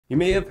You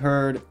may have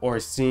heard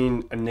or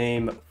seen a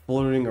name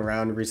floating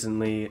around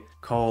recently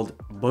called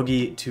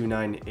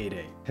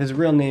Boogie2988. His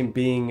real name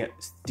being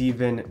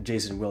Stephen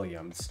Jason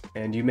Williams.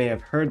 And you may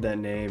have heard that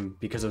name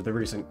because of the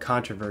recent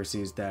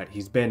controversies that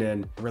he's been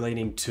in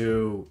relating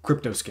to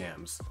crypto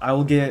scams. I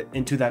will get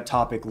into that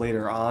topic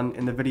later on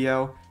in the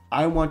video.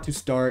 I want to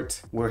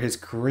start where his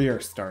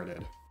career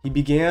started. He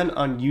began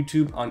on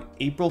YouTube on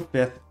April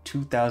 5th,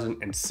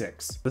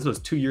 2006. This was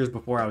 2 years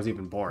before I was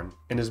even born,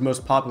 and his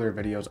most popular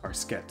videos are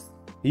skits.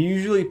 He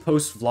usually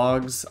posts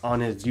vlogs on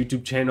his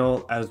YouTube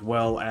channel as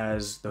well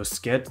as those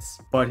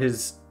skits, but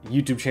his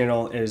YouTube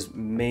channel is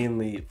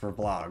mainly for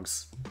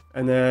vlogs.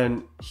 And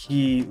then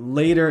he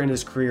later in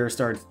his career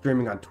started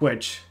streaming on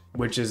Twitch,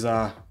 which is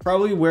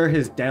probably where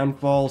his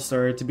downfall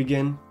started to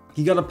begin.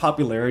 He got a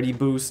popularity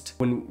boost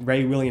when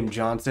Ray William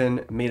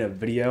Johnson made a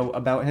video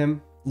about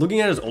him.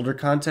 Looking at his older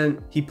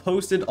content, he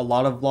posted a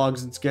lot of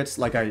vlogs and skits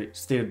like I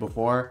stated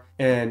before,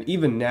 and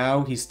even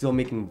now he's still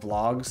making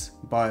vlogs,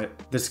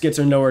 but the skits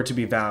are nowhere to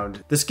be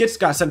found. The skits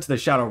got sent to the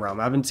shadow realm.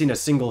 I haven't seen a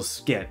single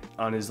skit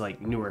on his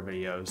newer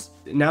videos.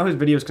 Now his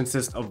videos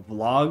consist of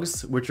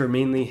vlogs, which are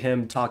mainly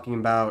him talking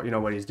about,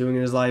 what he's doing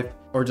in his life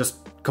or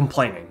just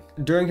complaining.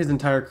 During his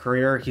entire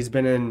career, he's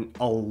been in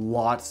a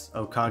lot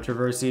of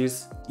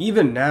controversies.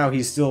 Even now,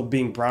 he's still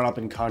being brought up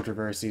in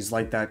controversies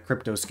like that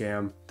crypto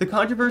scam. The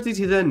controversies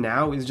he's in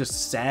now is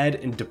just sad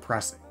and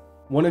depressing.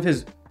 One of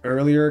his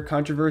earlier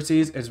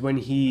controversies is when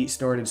he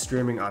started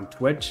streaming on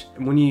Twitch.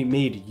 And when he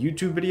made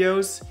YouTube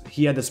videos,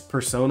 he had this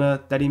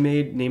persona that he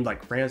made named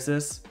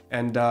Francis,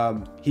 and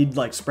he'd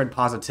spread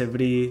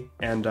positivity,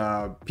 and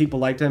people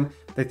liked him.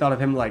 They thought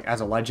of him as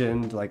a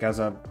legend, as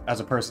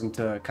a person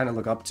to kind of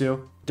look up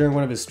to. During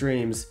one of his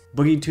streams,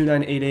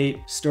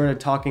 Boogie2988 started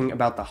talking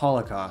about the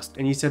Holocaust,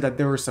 and he said that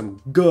there was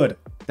some good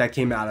that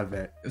came out of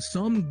it.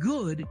 Some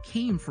good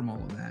came from all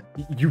of that.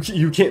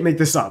 You can't make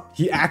this up.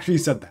 He actually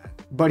said that.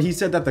 But he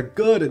said that the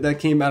good that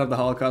came out of the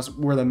Holocaust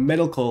were the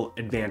medical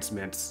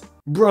advancements.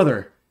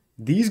 Brother,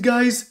 these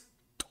guys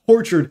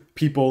tortured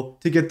people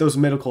to get those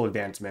medical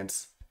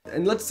advancements.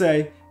 And let's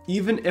say,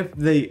 even if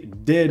they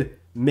did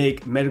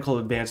make medical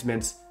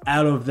advancements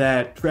out of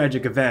that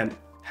tragic event,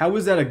 how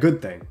is that a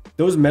good thing?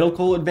 Those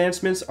medical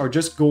advancements are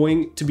just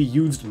going to be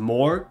used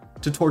more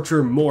to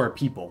torture more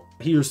people.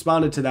 He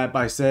responded to that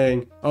by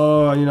saying,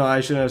 oh, I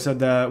shouldn't have said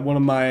that. One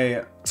of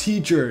my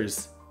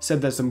teachers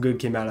said that some good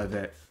came out of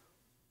it.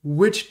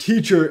 Which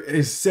teacher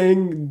is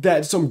saying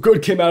that some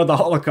good came out of the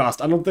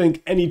Holocaust? I don't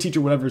think any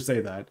teacher would ever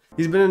say that.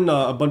 He's been in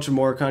a bunch of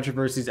more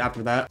controversies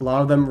after that, a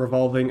lot of them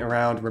revolving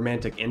around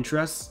romantic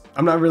interests.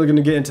 I'm not really going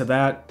to get into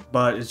that,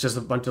 but it's just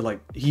a bunch of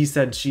he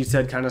said, she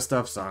said kind of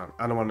stuff, so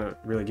I don't want to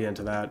really get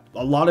into that.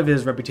 A lot of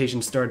his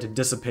reputation started to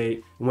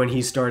dissipate when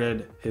he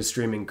started his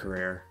streaming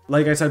career.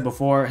 Like I said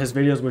before, his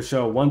videos would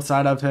show one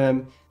side of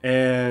him,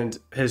 and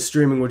his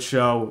streaming would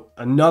show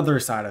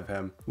another side of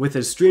him, with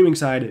his streaming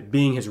side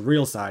being his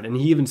real side. And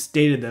he even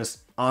stated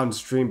this on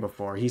stream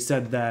before. He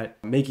said that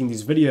making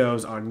these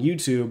videos on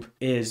YouTube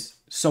is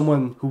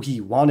someone who he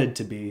wanted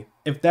to be.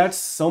 If that's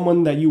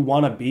someone that you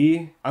want to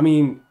be,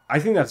 I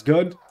think that's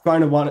good.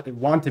 Trying to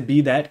want to be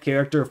that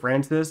character,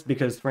 Francis,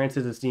 because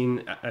Francis is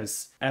seen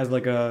as a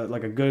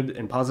good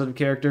and positive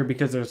character,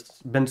 because there's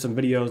been some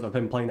videos of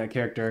him playing that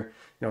character,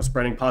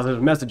 spreading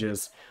positive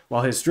messages,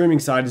 while his streaming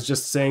side is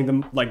just saying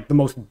the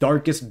most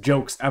darkest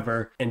jokes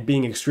ever and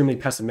being extremely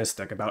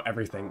pessimistic about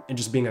everything and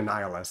just being a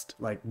nihilist.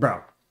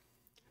 Bro,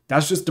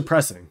 that's just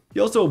depressing. He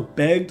also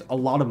begged a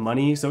lot of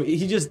money, so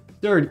he just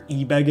started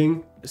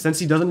e-begging. Since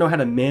he doesn't know how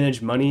to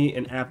manage money,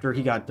 and after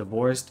he got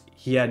divorced,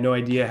 he had no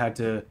idea how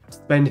to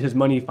spend his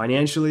money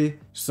financially,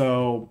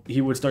 so he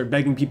would start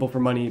begging people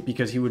for money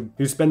because he would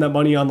spend that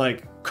money on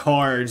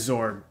cars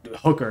or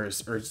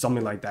hookers or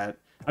something like that.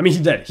 He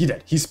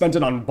did. He spent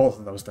it on both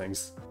of those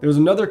things. There was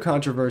another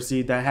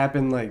controversy that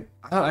happened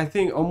I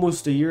think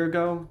almost a year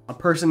ago. A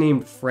person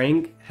named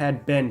Frank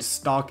had been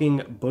stalking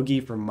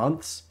Boogie for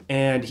months,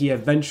 and he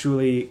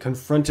eventually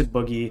confronted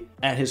Boogie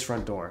at his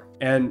front door.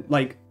 And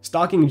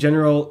stalking in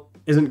general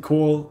isn't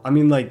cool.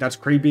 That's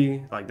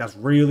creepy. That's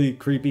really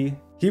creepy.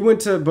 He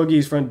went to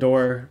Boogie's front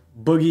door.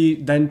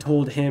 Boogie then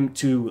told him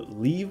to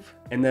leave,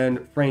 and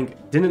then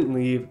Frank didn't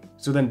leave.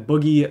 So then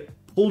Boogie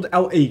pulled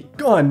out a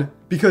gun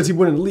because he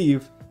wouldn't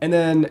leave, and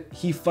then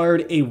he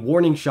fired a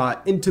warning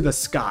shot into the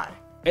sky.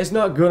 It's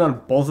not good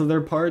on both of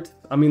their parts.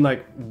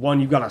 One,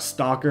 you got a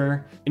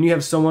stalker, and you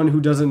have someone who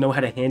doesn't know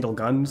how to handle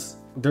guns.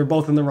 They're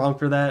both in the wrong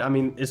for that.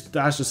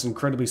 That's just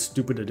incredibly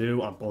stupid to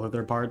do on both of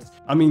their parts.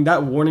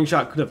 That warning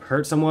shot could have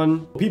hurt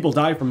someone. People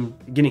die from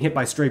getting hit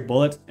by stray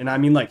bullets, and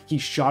he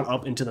shot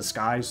up into the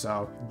sky,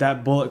 so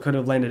that bullet could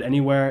have landed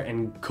anywhere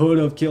and could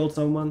have killed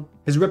someone.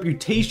 His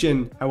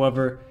reputation,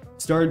 however,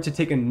 started to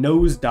take a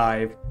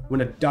nosedive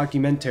when a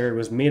documentary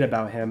was made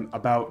about him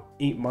about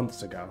 8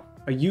 months ago.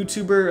 A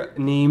YouTuber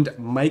named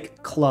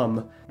Mike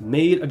Klum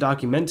made a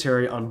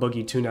documentary on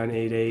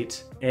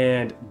Boogie2988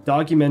 and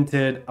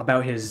documented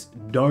about his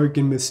dark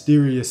and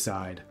mysterious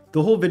side.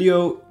 The whole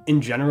video in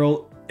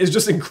general is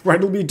just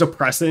incredibly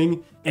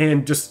depressing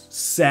and just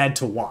sad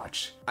to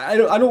watch. I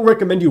don't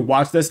recommend you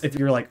watch this if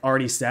you're like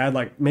already sad.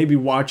 Like maybe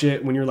watch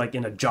it when you're like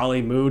in a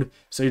jolly mood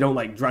so you don't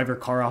like drive your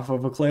car off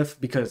of a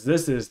cliff, because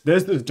this is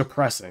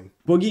depressing.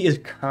 Boogie is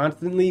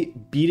constantly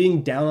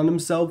beating down on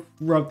himself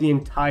throughout the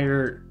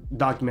entire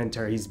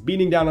documentary. He's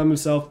beating down on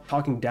himself,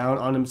 talking down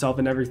on himself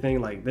and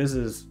everything. Like this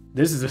is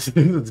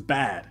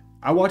bad.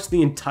 I watched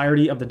the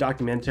entirety of the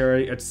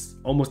documentary. It's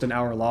almost an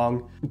hour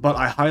long, but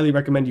I highly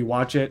recommend you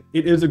watch it.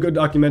 It is a good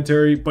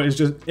documentary, but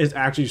it's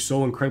actually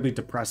so incredibly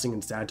depressing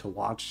and sad to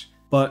watch.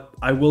 But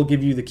I will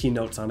give you the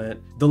keynotes on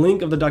it. The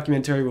link of the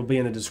documentary will be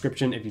in the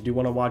description if you do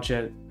want to watch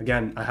it.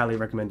 Again, I highly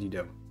recommend you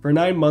do. For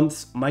 9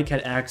 months, Mike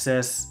had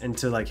access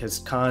into like his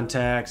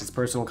contacts, his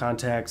personal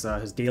contacts,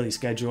 his daily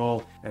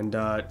schedule, and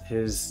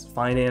his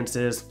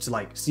finances to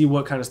like see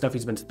what kind of stuff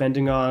he's been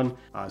spending on,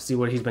 see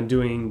what he's been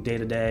doing day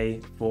to day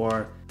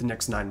for the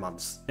next 9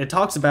 months. It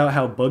talks about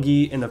how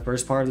Boogie, in the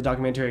first part of the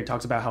documentary, it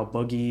talks about how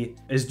Boogie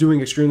is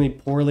doing extremely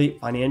poorly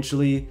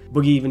financially.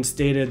 Boogie even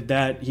stated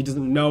that he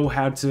doesn't know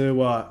how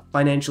to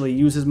financially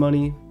use his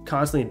money,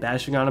 constantly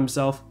bashing on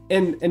himself.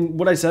 And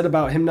what I said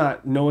about him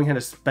not knowing how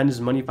to spend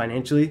his money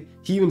financially,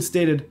 he even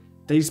stated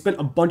that he spent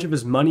a bunch of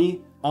his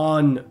money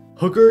on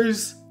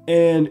hookers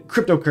and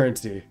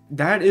cryptocurrency.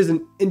 That is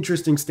an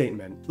interesting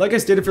statement. Like I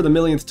stated for the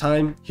millionth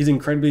time, he's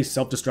incredibly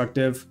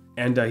self-destructive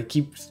and he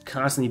keeps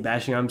constantly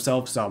bashing on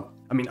himself. So,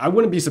 I mean, I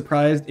wouldn't be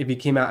surprised if he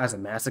came out as a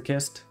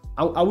masochist.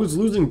 I was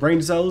losing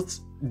brain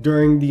cells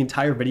during the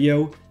entire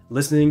video,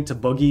 listening to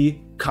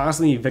Boogie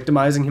constantly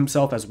victimizing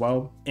himself as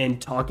well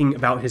and talking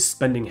about his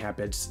spending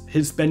habits.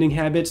 His spending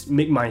habits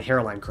make my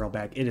hairline curl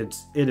back. It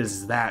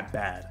is that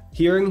bad.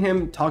 Hearing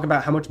him talk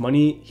about how much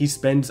money he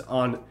spends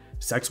on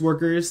sex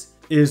workers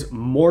is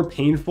more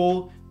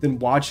painful than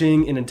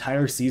watching an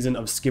entire season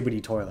of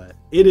Skibbity Toilet.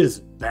 It is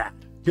bad.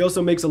 He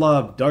also makes a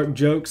lot of dark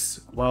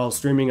jokes while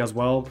streaming as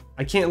well.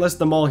 I can't list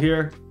them all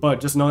here,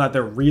 but just know that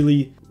they're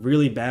really,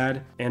 really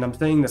bad. And I'm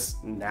saying this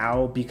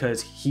now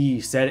because he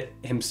said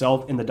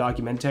himself in the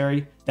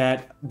documentary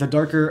that the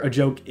darker a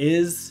joke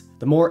is,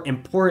 the more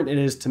important it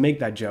is to make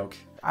that joke.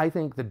 I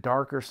think the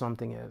darker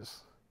something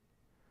is,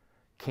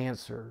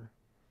 cancer,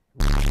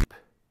 rape,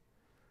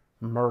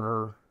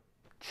 murder,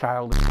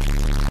 child,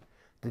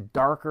 the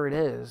darker it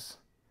is,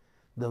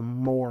 the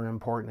more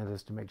important it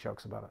is to make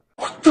jokes about it.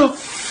 What the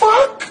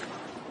fuck?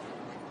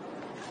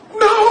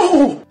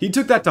 No! He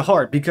took that to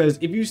heart because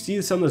if you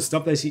see some of the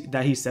stuff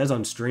that he says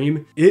on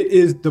stream, it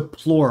is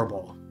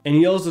deplorable. And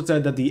he also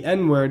said that the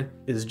N-word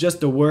is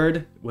just a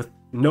word with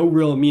no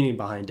real meaning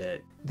behind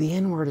it. The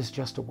N-word is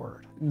just a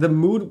word. The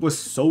mood was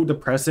so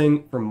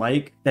depressing for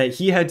Mike that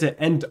he had to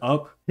end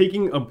up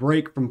taking a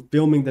break from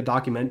filming the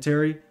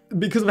documentary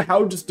because of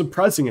how just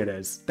depressing it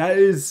is. That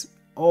is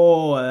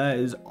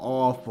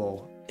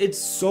awful. It's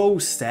so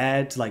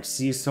sad to like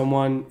see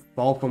someone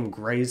fall from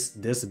grace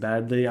this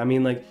badly. I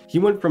mean, like, he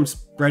went from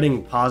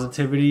spreading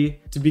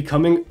positivity to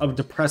becoming a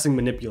depressing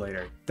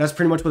manipulator. That's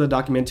pretty much what the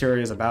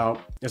documentary is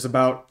about. It's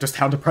about just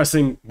how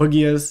depressing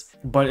Boogie is,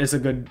 but it's a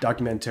good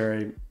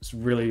documentary. It's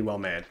really well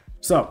made.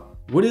 So,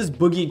 what is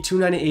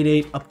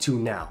Boogie2988 up to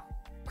now?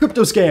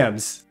 Crypto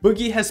scams.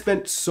 Boogie has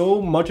spent so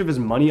much of his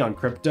money on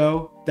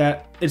crypto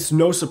that it's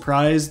no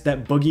surprise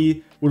that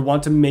Boogie would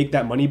want to make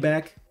that money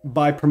back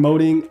by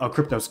promoting a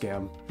crypto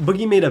scam.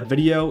 Boogie made a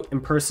video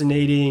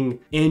impersonating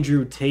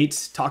Andrew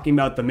Tate, talking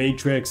about the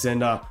Matrix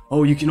and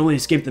oh, you can only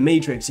escape the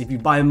Matrix if you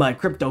buy my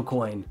crypto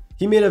coin.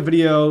 He made a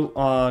video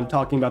on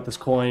talking about this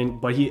coin,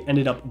 but he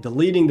ended up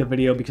deleting the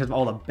video because of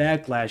all the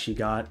backlash he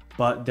got,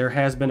 but there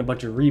has been a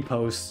bunch of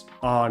reposts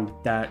on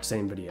that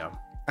same video.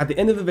 At the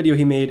end of the video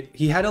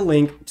he had a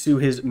link to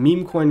his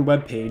meme coin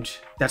webpage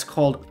that's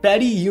called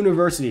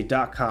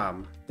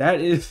fattyuniversity.com.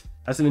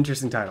 That's an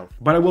interesting title,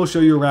 but I will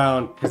show you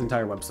around his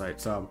entire website.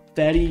 So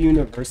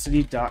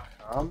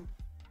fattyuniversity.com.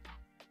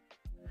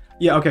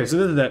 Yeah, okay, so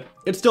this is it.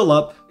 It's still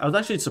up. I was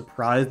actually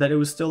surprised that it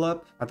was still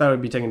up. I thought it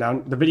would be taken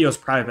down. The video is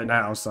private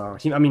now, so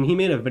he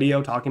made a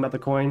video talking about the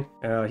coin.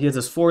 He has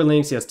his 4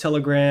 links. He has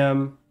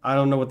Telegram. I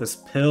don't know what this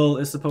pill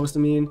is supposed to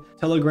mean.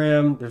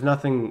 Telegram, there's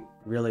nothing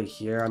really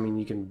here. I mean,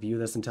 you can view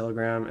this in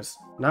Telegram. It's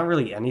not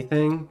really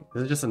anything.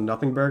 This is just a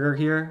nothing burger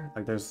here.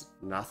 Like, there's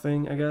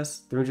nothing, I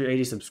guess.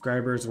 380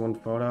 subscribers, 1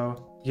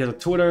 photo. He has a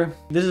Twitter.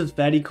 This is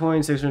Fatty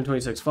Coin,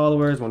 626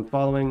 followers, 1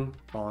 following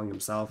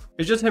himself.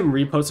 It's just him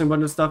reposting a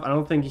bunch of stuff. I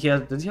don't think he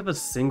has, does he have a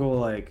single,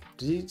 like,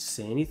 did he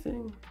say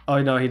anything?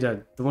 Oh, no, he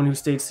did. The one who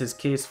states his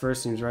case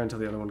first seems right until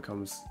the other one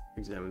comes,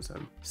 examines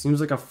him.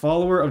 Seems like a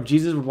follower of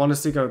Jesus would want to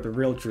seek out the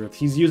real truth.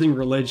 He's using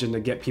religion to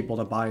get people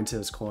to buy into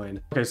his coin.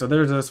 Okay, so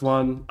there's this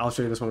one. I'll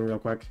show you this one real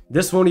quick.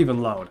 This won't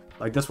even load.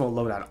 Like, this won't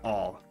load at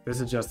all.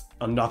 This is just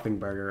a nothing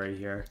burger right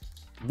here.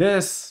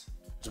 This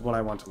is what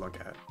I want to look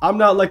at. I'm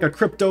not like a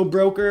crypto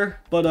broker,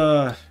 but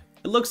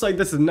it looks like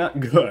this is not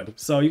good.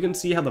 So you can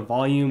see how the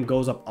volume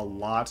goes up a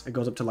lot. It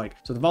goes up to like,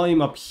 so the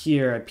volume up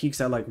here, it peaks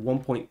at like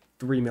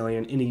 1.3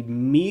 million and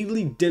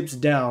immediately dips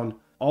down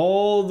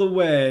all the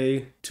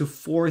way to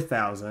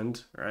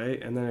 4,000,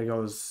 right? And then it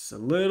goes a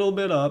little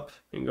bit up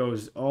and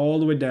goes all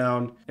the way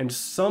down. And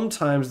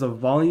sometimes the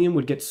volume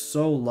would get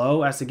so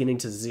low as to getting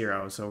to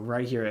 0. So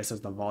right here it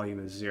says the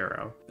volume is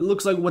 0. It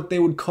looks like what they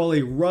would call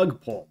a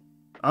rug pull.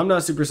 I'm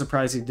not super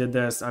surprised he did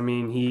this. I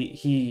mean,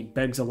 he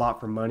begs a lot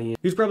for money.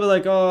 He's probably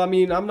like, oh, I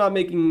mean, I'm not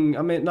making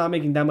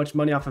that much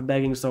money off of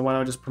begging, so why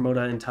not just promote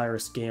an entire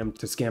scam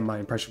to scam my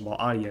impressionable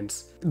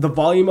audience? The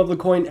volume of the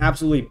coin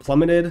absolutely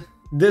plummeted.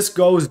 This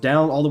goes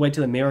down all the way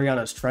to the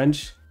Marianas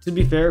Trench. To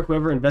be fair,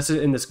 whoever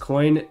invested in this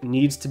coin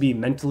needs to be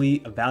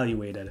mentally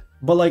evaluated.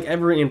 But like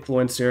every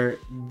influencer,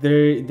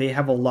 they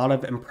have a lot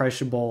of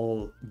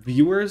impressionable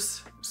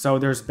viewers. So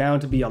there's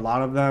bound to be a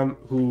lot of them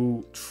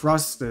who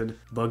trusted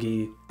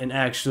Boogie and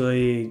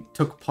actually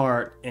took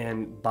part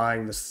in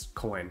buying this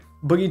coin.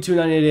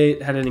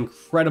 Boogie2988 had an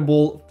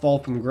incredible fall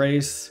from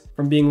grace,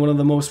 from being one of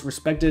the most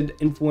respected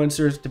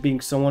influencers to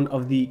being someone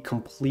of the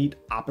complete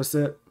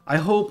opposite. I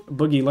hope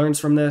Boogie learns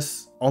from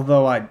this,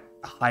 although I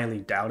highly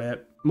doubt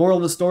it. Moral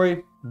of the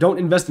story, don't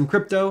invest in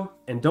crypto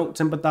and don't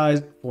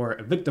sympathize for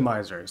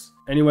victimizers.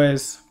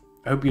 Anyways,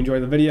 I hope you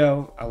enjoyed the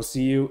video. I will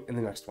see you in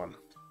the next one.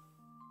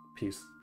 Peace.